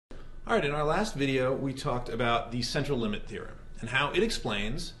All right, in our last video, we talked about the Central Limit Theorem and how it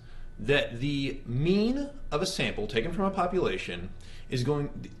explains that the mean of a sample taken from a population is going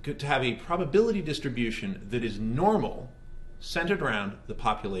to have a probability distribution that is normal, centered around the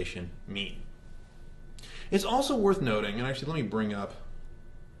population mean. It's also worth noting, and actually let me bring up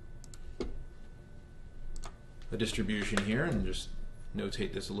a distribution here and just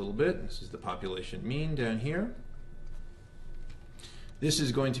notate this a little bit. This is the population mean down here. This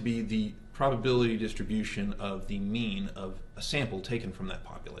is going to be the probability distribution of the mean of a sample taken from that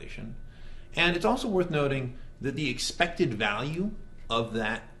population. And it's also worth noting that the expected value of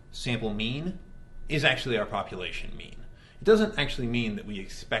that sample mean is actually our population mean. It doesn't actually mean that we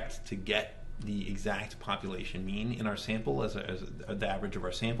expect to get the exact population mean in our sample as the average of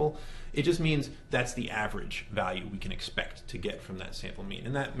our sample. It just means that's the average value we can expect to get from that sample mean.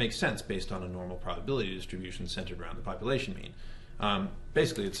 And that makes sense based on a normal probability distribution centered around the population mean.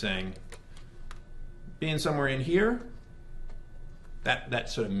 Basically, it's saying being somewhere in here, that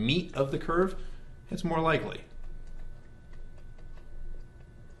sort of meat of the curve, it's more likely.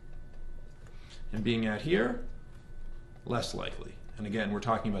 And being out here, less likely. And again, we're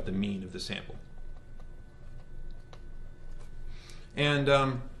talking about the mean of the sample. And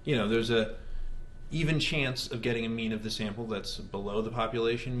there's a even chance of getting a mean of the sample that's below the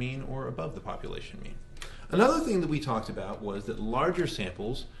population mean or above the population mean. Another thing that we talked about was that larger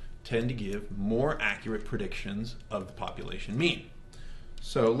samples tend to give more accurate predictions of the population mean.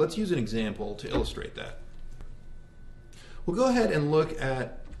 So let's use an example to illustrate that. We'll go ahead and look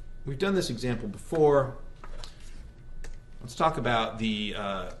at, we've done this example before. Let's talk about the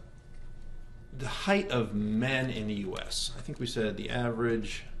height of men in the US. I think we said the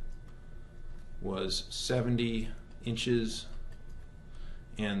average was 70 inches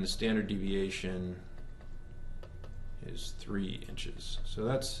and the standard deviation is 3 inches. So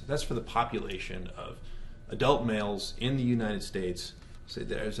that's for the population of adult males in the United States. So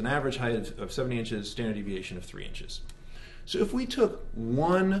there's an average height of 70 inches, standard deviation of 3 inches. So if we took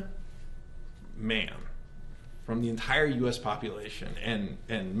one man from the entire US population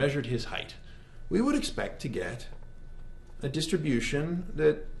and measured his height, we would expect to get a distribution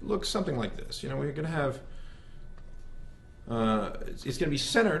that looks something like this. We're going to have it's going to be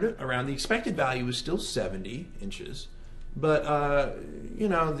centered around, the expected value is still 70 inches, but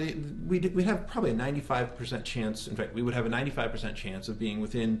we'd have probably a 95% chance, in fact we would have a 95% chance of being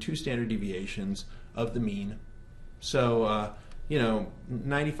within 2 standard deviations of the mean. So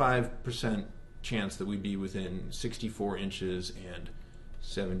 95% chance that we'd be within 64 inches and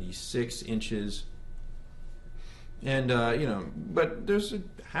 76 inches. And but there's a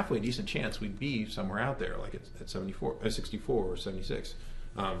halfway decent chance we'd be somewhere out there, like at 64 or 76.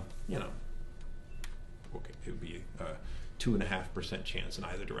 Okay, it would be a 2.5% chance in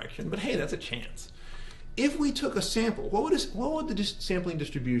either direction, but hey, that's a chance. If we took a sample, what would the sampling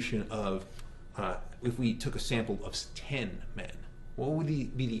distribution of if we took a sample of 10 men? What would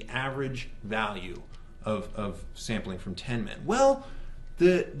be the average value of sampling from 10 men? Well,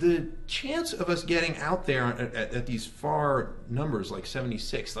 the chance of us getting out there at these far numbers like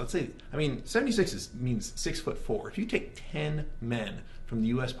 76, let's say, 76 means 6'4". If you take 10 men from the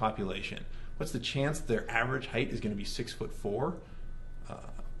U.S. population, what's the chance their average height is going to be 6'4"?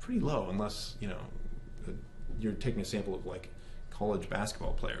 Pretty low, unless you're taking a sample of like college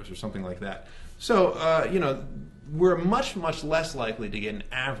basketball players or something like that. So we're much less likely to get an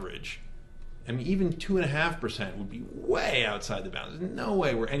average. Even 2.5% would be way outside the bounds. There's no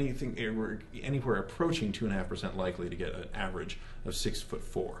way we're anywhere approaching 2.5% likely to get an average of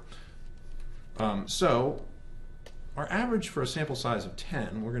 6'4". So our average for a sample size of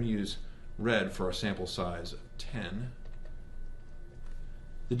 10, we're going to use red for our sample size of 10.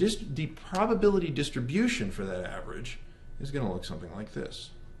 The probability distribution for that average is going to look something like this.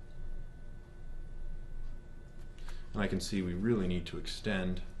 And I can see we really need to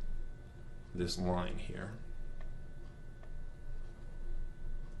extend this line here.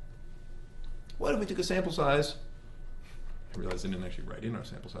 What if we took a sample size, I realize I didn't actually write in our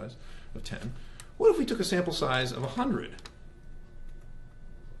sample size, of 10. What if we took a sample size of 100?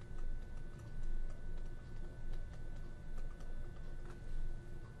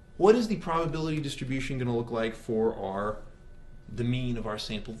 What is the probability distribution going to look like for the mean of our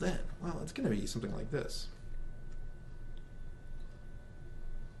sample then? Well, it's going to be something like this.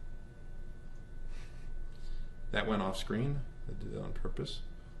 That went off screen. I did that on purpose.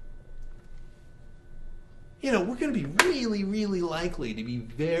 We're going to be really likely to be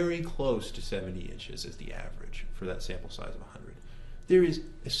very close to 70 inches as the average for that sample size of 100. There is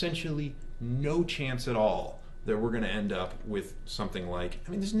essentially no chance at all that we're going to end up with something like,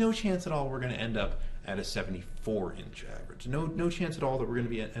 I mean, there's no chance at all we're going to end up at a 74-inch average. No chance at all that we're going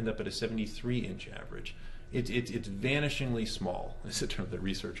to end up at a 73-inch average. It's vanishingly small, is a term that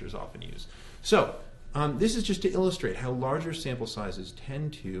researchers often use. So this is just to illustrate how larger sample sizes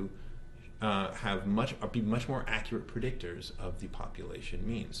tend to be much more accurate predictors of the population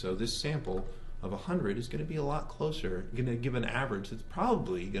mean. So this sample of 100 is going to be a lot closer, going to give an average that's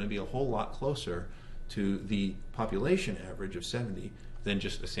probably going to be a whole lot closer to the population average of 70 than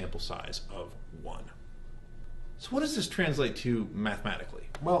just a sample size of 1. So what does this translate to mathematically?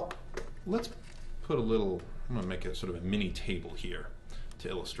 Well, let's put a little, I'm going to make a sort of a mini table here to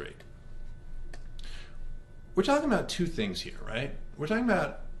illustrate. We're talking about two things here, right? We're talking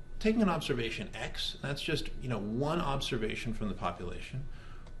about taking an observation X, that's just one observation from the population,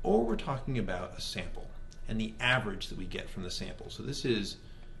 or we're talking about a sample and the average that we get from the sample. So this is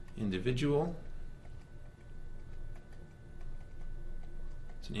individual.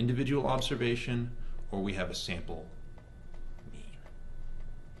 It's an individual observation, or we have a sample mean.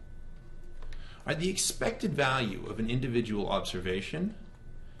 All right, the expected value of an individual observation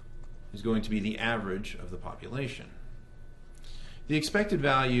is going to be the average of the population. The expected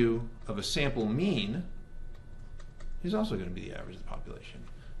value of a sample mean is also going to be the average of the population.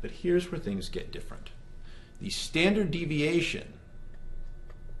 But here's where things get different. The standard deviation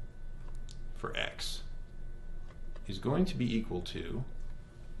for X is going to be equal to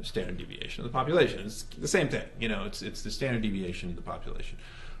the standard deviation of the population. It's the same thing. It's the standard deviation of the population.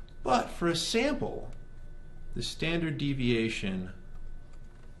 But for a sample, the standard deviation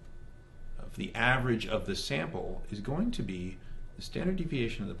of the average of the sample is going to be the standard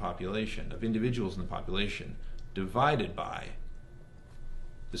deviation of the population, of individuals in the population, divided by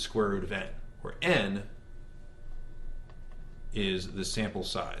the square root of n, where n is the sample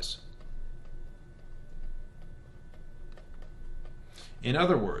size. In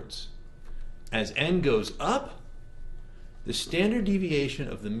other words, as n goes up, the standard deviation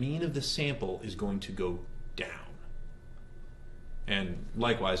of the mean of the sample is going to go down. And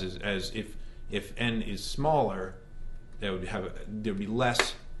likewise, as if n is smaller, there would be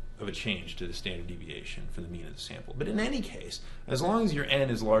less of a change to the standard deviation for the mean of the sample. But in any case, as long as your n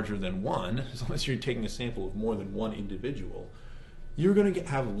is larger than 1, as long as you're taking a sample of more than one individual, you're going to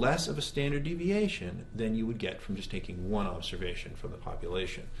have less of a standard deviation than you would get from just taking one observation from the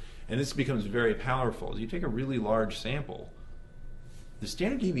population. And this becomes very powerful. As you take a really large sample, the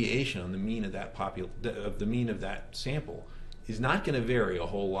standard deviation on the mean of that sample is not going to vary a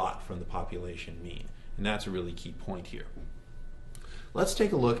whole lot from the population mean. And that's a really key point here. Let's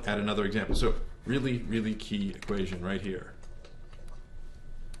take a look at another example. So really, really key equation right here.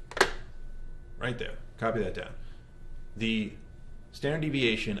 Right there. Copy that down. The standard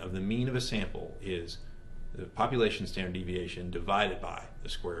deviation of the mean of a sample is the population standard deviation divided by the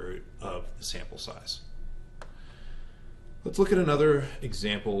square root of the sample size. Let's look at another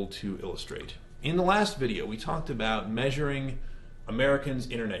example to illustrate. In the last video, we talked about measuring Americans'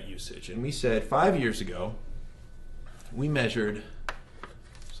 internet usage, and we said 5 years ago we measured,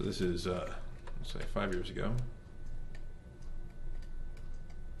 so this is let's say 5 years ago,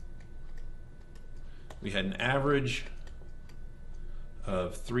 we had an average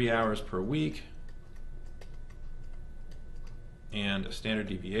of 3 hours per week and a standard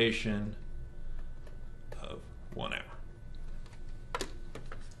deviation of 1 hour.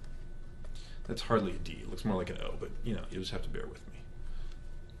 That's hardly a D. It looks more like an O, but you just have to bear with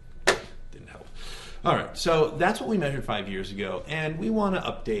me. Didn't help. All right, so that's what we measured 5 years ago, and we want to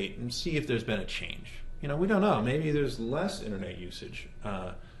update and see if there's been a change. We don't know. Maybe there's less internet usage.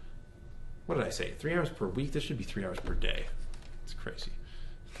 What did I say? 3 hours per week? This should be 3 hours per day. It's crazy.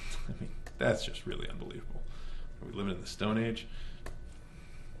 I mean, that's just really unbelievable. Are we living in the Stone Age?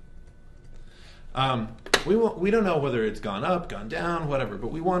 We don't know whether it's gone up, gone down, whatever,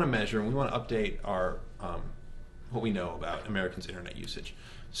 but we want to measure and we want to update our what we know about Americans' internet usage.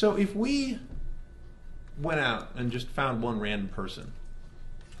 So if we went out and just found one random person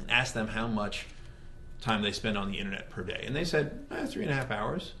and asked them how much time they spend on the internet per day, and they said 3.5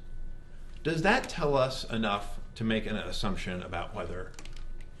 hours, does that tell us enough to make an assumption about whether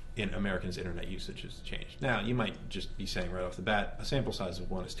Americans' internet usage has changed? Now, you might just be saying right off the bat, a sample size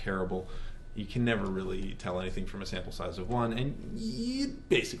of 1 is terrible. You can never really tell anything from a sample size of 1, and you'd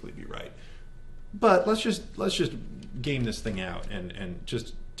basically be right. But let's just game this thing out and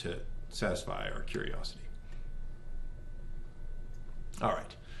just to satisfy our curiosity. All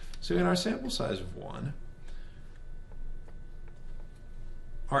right. So in our sample size of 1,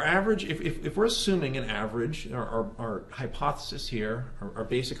 our average, if we're assuming an average, our hypothesis here, our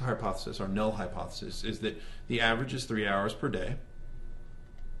basic hypothesis, our null hypothesis, is that the average is 3 hours per day.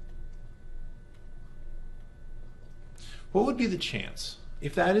 What would be the chance,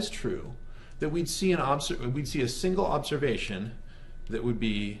 if that is true, that we'd see a single observation that would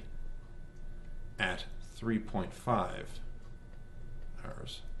be at 3.5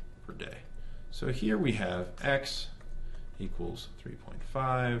 hours per day? So here we have x equals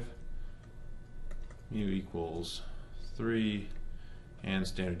 3.5, mu equals 3, and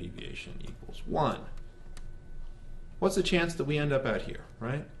standard deviation equals 1. What's the chance that we end up out here,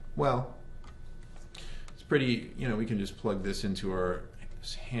 right? Well, it's pretty, we can just plug this into our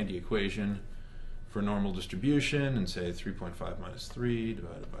handy equation for normal distribution and say 3.5 minus 3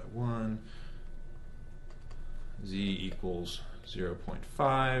 divided by 1, z equals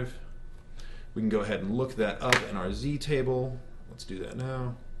 0.5. We can go ahead and look that up in our z table. Let's do that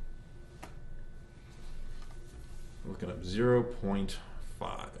now. We're looking up 0.5.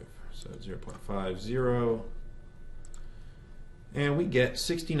 So 0.50. And we get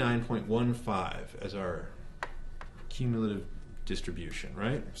 69.15 as our cumulative distribution,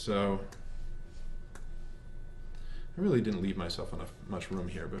 right? So I really didn't leave myself enough much room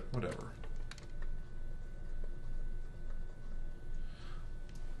here, but whatever.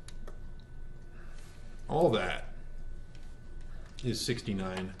 All that is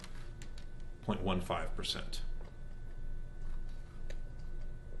 69.15%.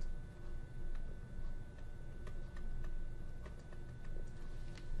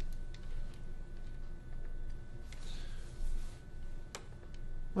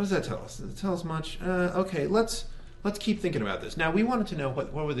 What does that tell us? Does it tell us much? Okay, let's keep thinking about this. Now, we wanted to know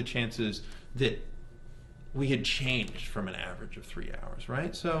what were the chances that we had changed from an average of 3 hours,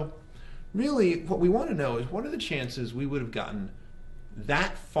 right? So really, what we want to know is what are the chances we would have gotten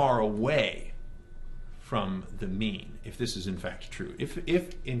that far away from the mean, if this is in fact true.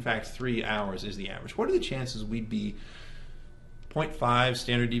 If in fact 3 hours is the average, what are the chances we'd be 0.5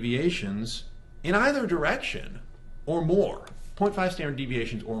 standard deviations in either direction or more? 0.5 standard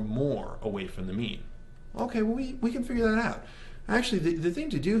deviations or more away from the mean. Okay, well, we can figure that out. Actually, the thing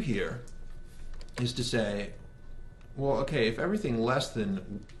to do here is to say, well, okay, if everything less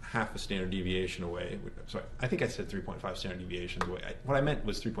than half a standard deviation away, sorry, I think I said 3.5 standard deviations away. What I meant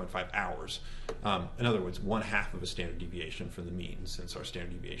was 3.5 hours. In other words, 1/2 of a standard deviation from the mean, since our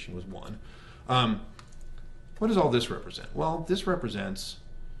standard deviation was 1. What does all this represent? Well, this represents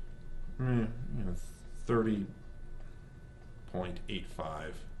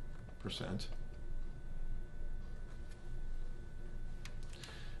 30.85%.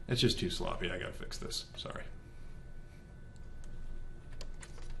 It's just too sloppy. I got to fix this. Sorry.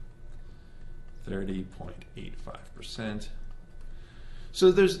 30.85%.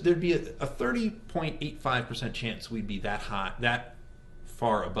 So there'd be a 30.85% chance we'd be that high, that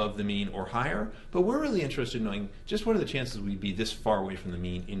far above the mean or higher. But we're really interested in knowing just what are the chances we'd be this far away from the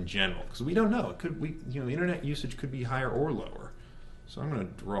mean in general, because we don't know. It could internet usage could be higher or lower. So I'm going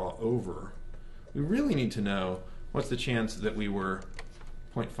to draw over. We really need to know what's the chance that we were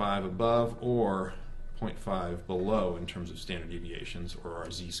 0.5 above or 0.5 below in terms of standard deviations, or our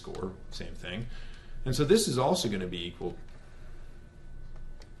z-score, same thing. And so this is also going to be equal.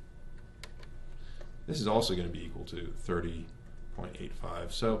 This is also going to be equal to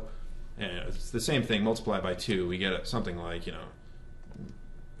 30.85. So it's the same thing multiplied by 2. We get something like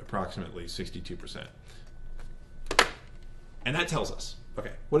approximately 62%. And that tells us,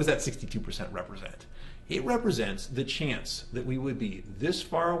 okay, what does that 62% represent? It represents the chance that we would be this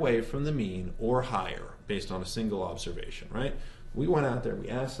far away from the mean or higher based on a single observation, right? We went out there, we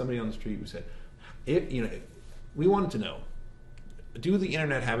asked somebody on the street, we said, we wanted to know, do the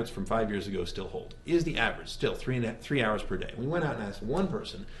internet habits from 5 years ago still hold? Is the average still 3 hours per day? We went out and asked one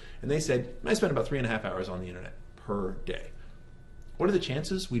person, and they said, I spend about 3.5 hours on the internet per day. What are the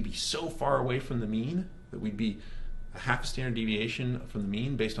chances we'd be so far away from the mean that we'd be a half a standard deviation from the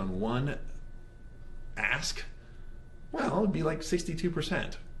mean based on one ask? Well, it'd be like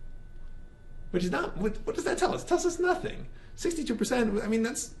 62%. Which is not, what does that tell us? It tells us nothing. 62%, I mean,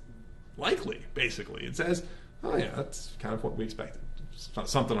 that's likely, basically. It says, oh yeah, that's kind of what we expected.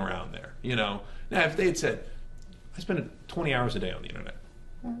 Something around there, Now, if they had said, I spend 20 hours a day on the internet,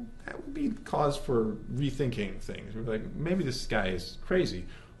 well, that would be cause for rethinking things. We're like, maybe this guy is crazy.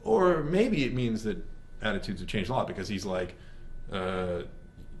 Or maybe it means that attitudes have changed a lot because he's like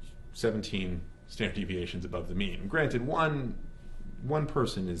 17 standard deviations above the mean. Granted, one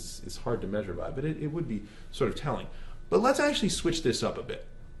person is hard to measure by, but it would be sort of telling. But let's actually switch this up a bit.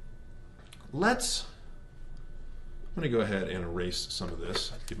 Let's I'm going to go ahead and erase some of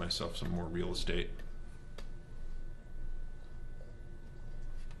this, give myself some more real estate.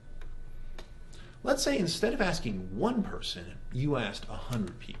 Let's say instead of asking one person, you asked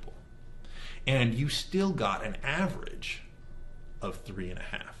 100 people, and you still got an average of 3.5.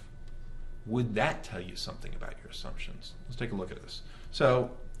 Would that tell you something about your assumptions? Let's take a look at this. So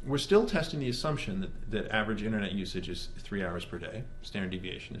we're still testing the assumption that average internet usage is 3 hours per day. Standard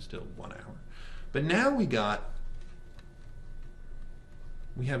deviation is still 1 hour. But now we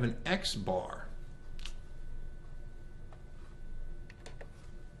have an X bar.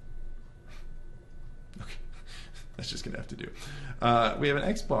 Okay, that's just going to have to do. We have an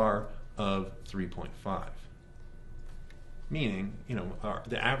X bar of 3.5. Meaning, you know,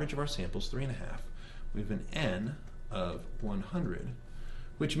 the average of our sample is 3.5. We have an N of 100,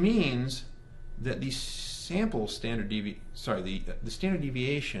 which means that the standard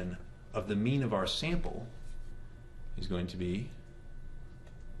deviation of the mean of our sample is going to be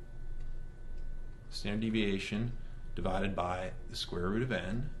standard deviation divided by the square root of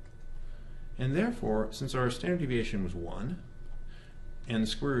n. And therefore, since our standard deviation was 1, and the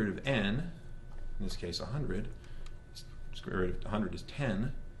square root of n, in this case 100, square root of 100 is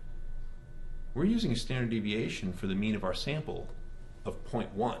 10, we're using a standard deviation for the mean of our sample of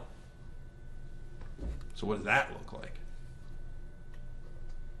 0.1. So what does that look like?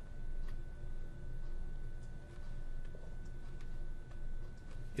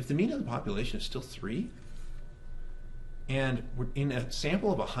 If the mean of the population is still 3, and we're in a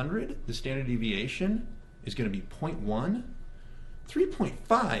sample of 100, the standard deviation is going to be 0.1,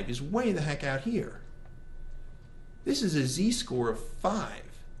 3.5 is way the heck out here. This is a z-score of 5.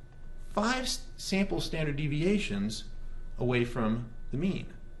 5 sample standard deviations away from the mean,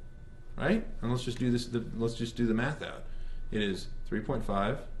 right? And let's just do this. Let's just do the math out. It is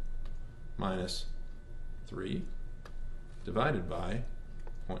 3.5 minus 3 divided by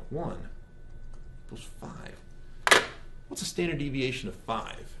 0.1 equals 5. What's a standard deviation of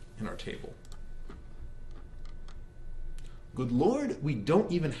 5 in our table? Good Lord, we don't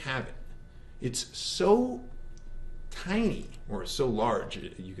even have it. It's so tiny, or so large,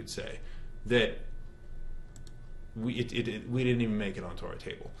 you could say, that we didn't even make it onto our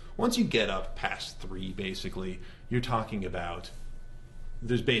table. Once you get up past 3, basically, you're talking about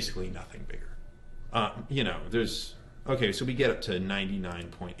there's basically nothing bigger. You know, there's, okay, so we get up to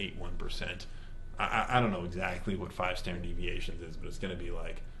 99.81%. I don't know exactly what 5 standard deviations is, but it's going to be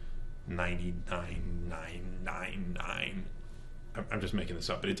like 99.999. I'm just making this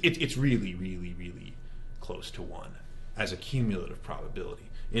up, but it's really, really, really close to 1 as a cumulative probability.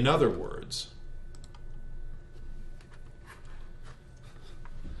 In other words,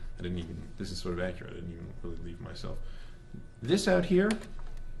 this is sort of accurate, I didn't even really leave myself. This out here,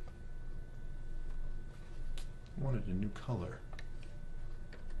 I wanted a new color.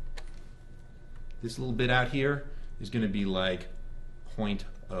 This little bit out here is going to be like 0.00001.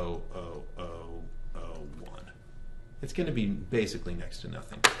 It's going to be basically next to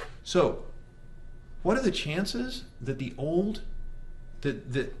nothing. So, what are the chances that the old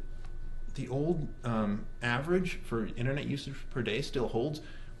average for internet usage per day still holds?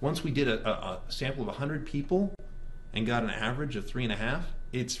 Once we did a sample of 100 people and got an average of 3.5,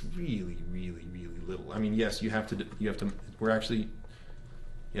 it's really, really, really little. I mean, yes, you have to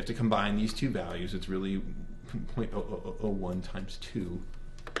combine these two values. It's really 0.001 times 2.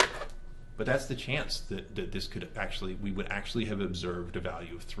 But that's the chance that this could actually, we would actually have observed a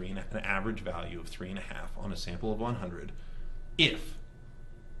value of an average value of 3.5 on a sample of 100 if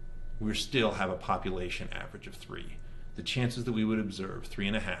we still have a population average of 3. The chances that we would observe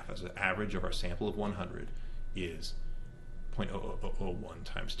 3.5 as an average of our sample of 100 is 0.0001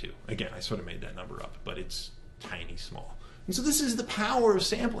 times 2. Again, I sort of made that number up, but it's tiny small. And so this is the power of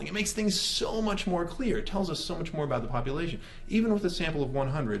sampling. It makes things so much more clear. It tells us so much more about the population. Even with a sample of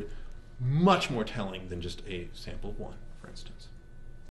 100, much more telling than just a sample of 1, for instance.